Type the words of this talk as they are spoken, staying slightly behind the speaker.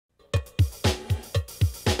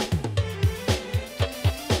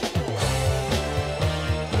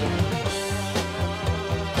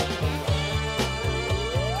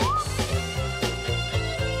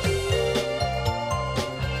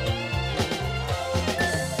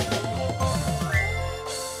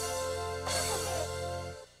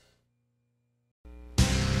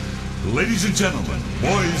Ladies and gentlemen,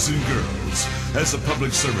 boys and girls, as a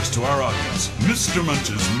public service to our audience, Mr.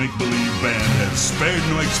 Munch's make-believe band has spared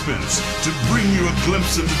no expense to bring you a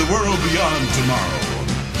glimpse into the world beyond tomorrow.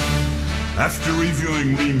 After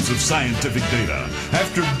reviewing reams of scientific data,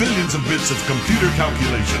 after billions of bits of computer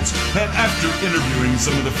calculations, and after interviewing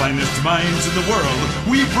some of the finest minds in the world,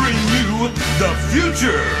 we bring you the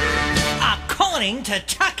future! According to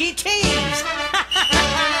Chuck E. Cheese!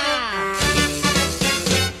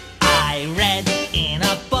 I read in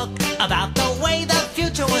a book about the way the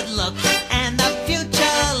future would look, and the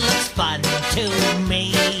future looks fun to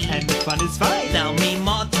me. And fun is fine. There'll be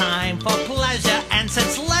more time for pleasure, and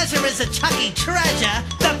since leisure is a Chucky treasure,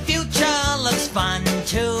 the future looks fun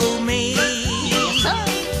to me. Yes, sir.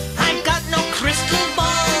 I've got no crystal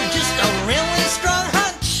ball, just a really strong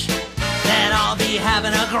hunch that I'll be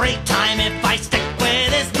having a great time if I stick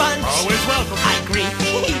with this bunch. Always welcome. I greet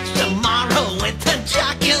each tomorrow with the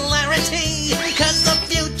jocularity, cause the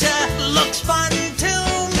future looks fun to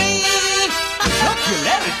me.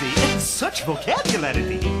 Jocularity and such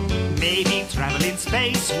vocabulary. Maybe travel in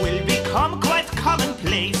space will become quite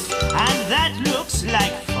commonplace, and that looks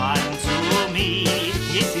like fun to me.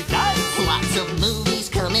 Yes, it does. Lots of movies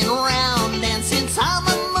coming around, and since I'm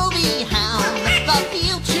a movie hound, the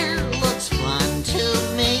future looks fun to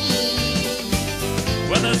me.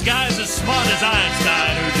 Well, there's guys as smart as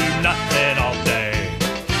Einstein who do nothing all day.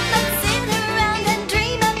 Let's sit around and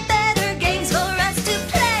dream of better games for us to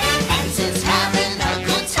play. And since having a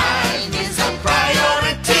good time is a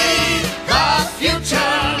priority, the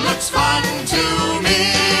future looks fun to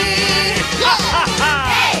me.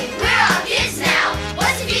 Hey, we're all kids now.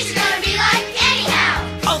 What's the future gonna be like anyhow?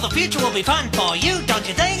 Oh, the future will be fun for you, don't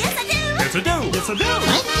you think? Yes, I do. Yes, I do. Yes, I do.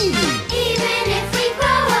 Thank you. Even if we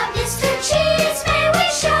grow up, Mr. Cheese, may we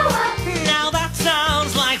show up? Now that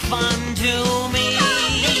sounds like fun to me.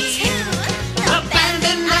 Me too. The band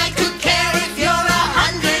and I could care if you're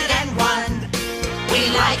 101. We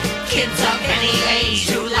like kids of any age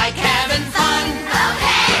who like having fun.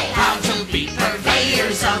 Okay. How to be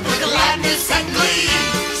purveyors of gladness and glee.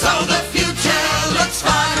 So the future looks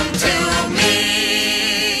fun to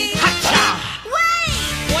me. Ha-cha!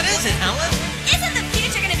 Wait! What is it, Helen? Isn't the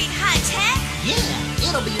future gonna be high-tech? Yeah,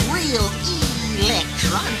 it'll be real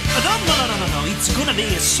electronic. No. It's gonna be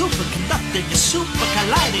superconducting, super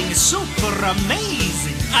colliding, super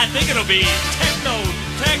amazing. I think it'll be techno.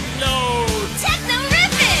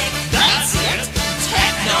 Technorific! That's it.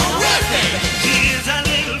 Technorific. Here's a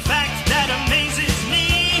little fact that amazes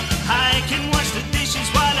me. I can wash the dishes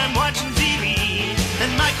while I'm watching TV, and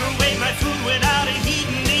microwave my food without a heat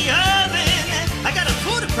in the oven. I got a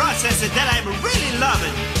food processor that I'm really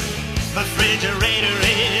loving. My refrigerator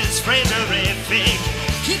is frigorific.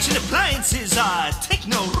 Kitchen appliances are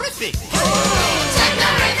technorific.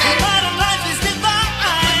 Technorific! Modern life is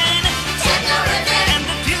divine, Technorific! and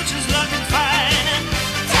the future's looking fine.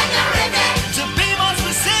 Technorific! To be more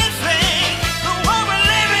specific, the world we're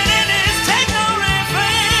living in is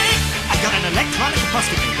technorific. I got an electronic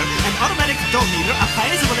postulator, an automatic dough meter, a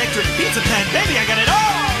piezoelectric pizza pan. Baby, I got it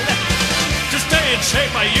all. To stay in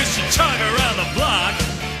shape, I used to chug around the block.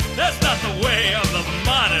 That's not the way of the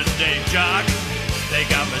modern day jock. They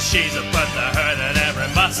got machines that put the hurt in every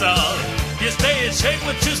muscle. You stay in shape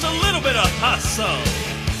with just a little bit of hustle.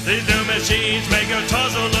 These new machines make your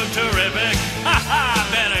torso look terrific. Ha ha!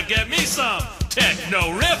 Better get me some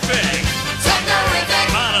technorific. Technorific!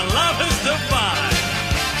 Modern love is divine,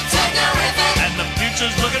 Technorific! and the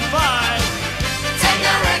future's looking fine.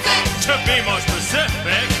 Technorific! To be more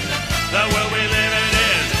specific, the world we live in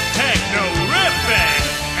is technorific.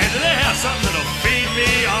 And do they have something that'll feed me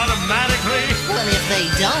automatically? Well, if they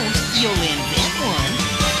don't, you'll invent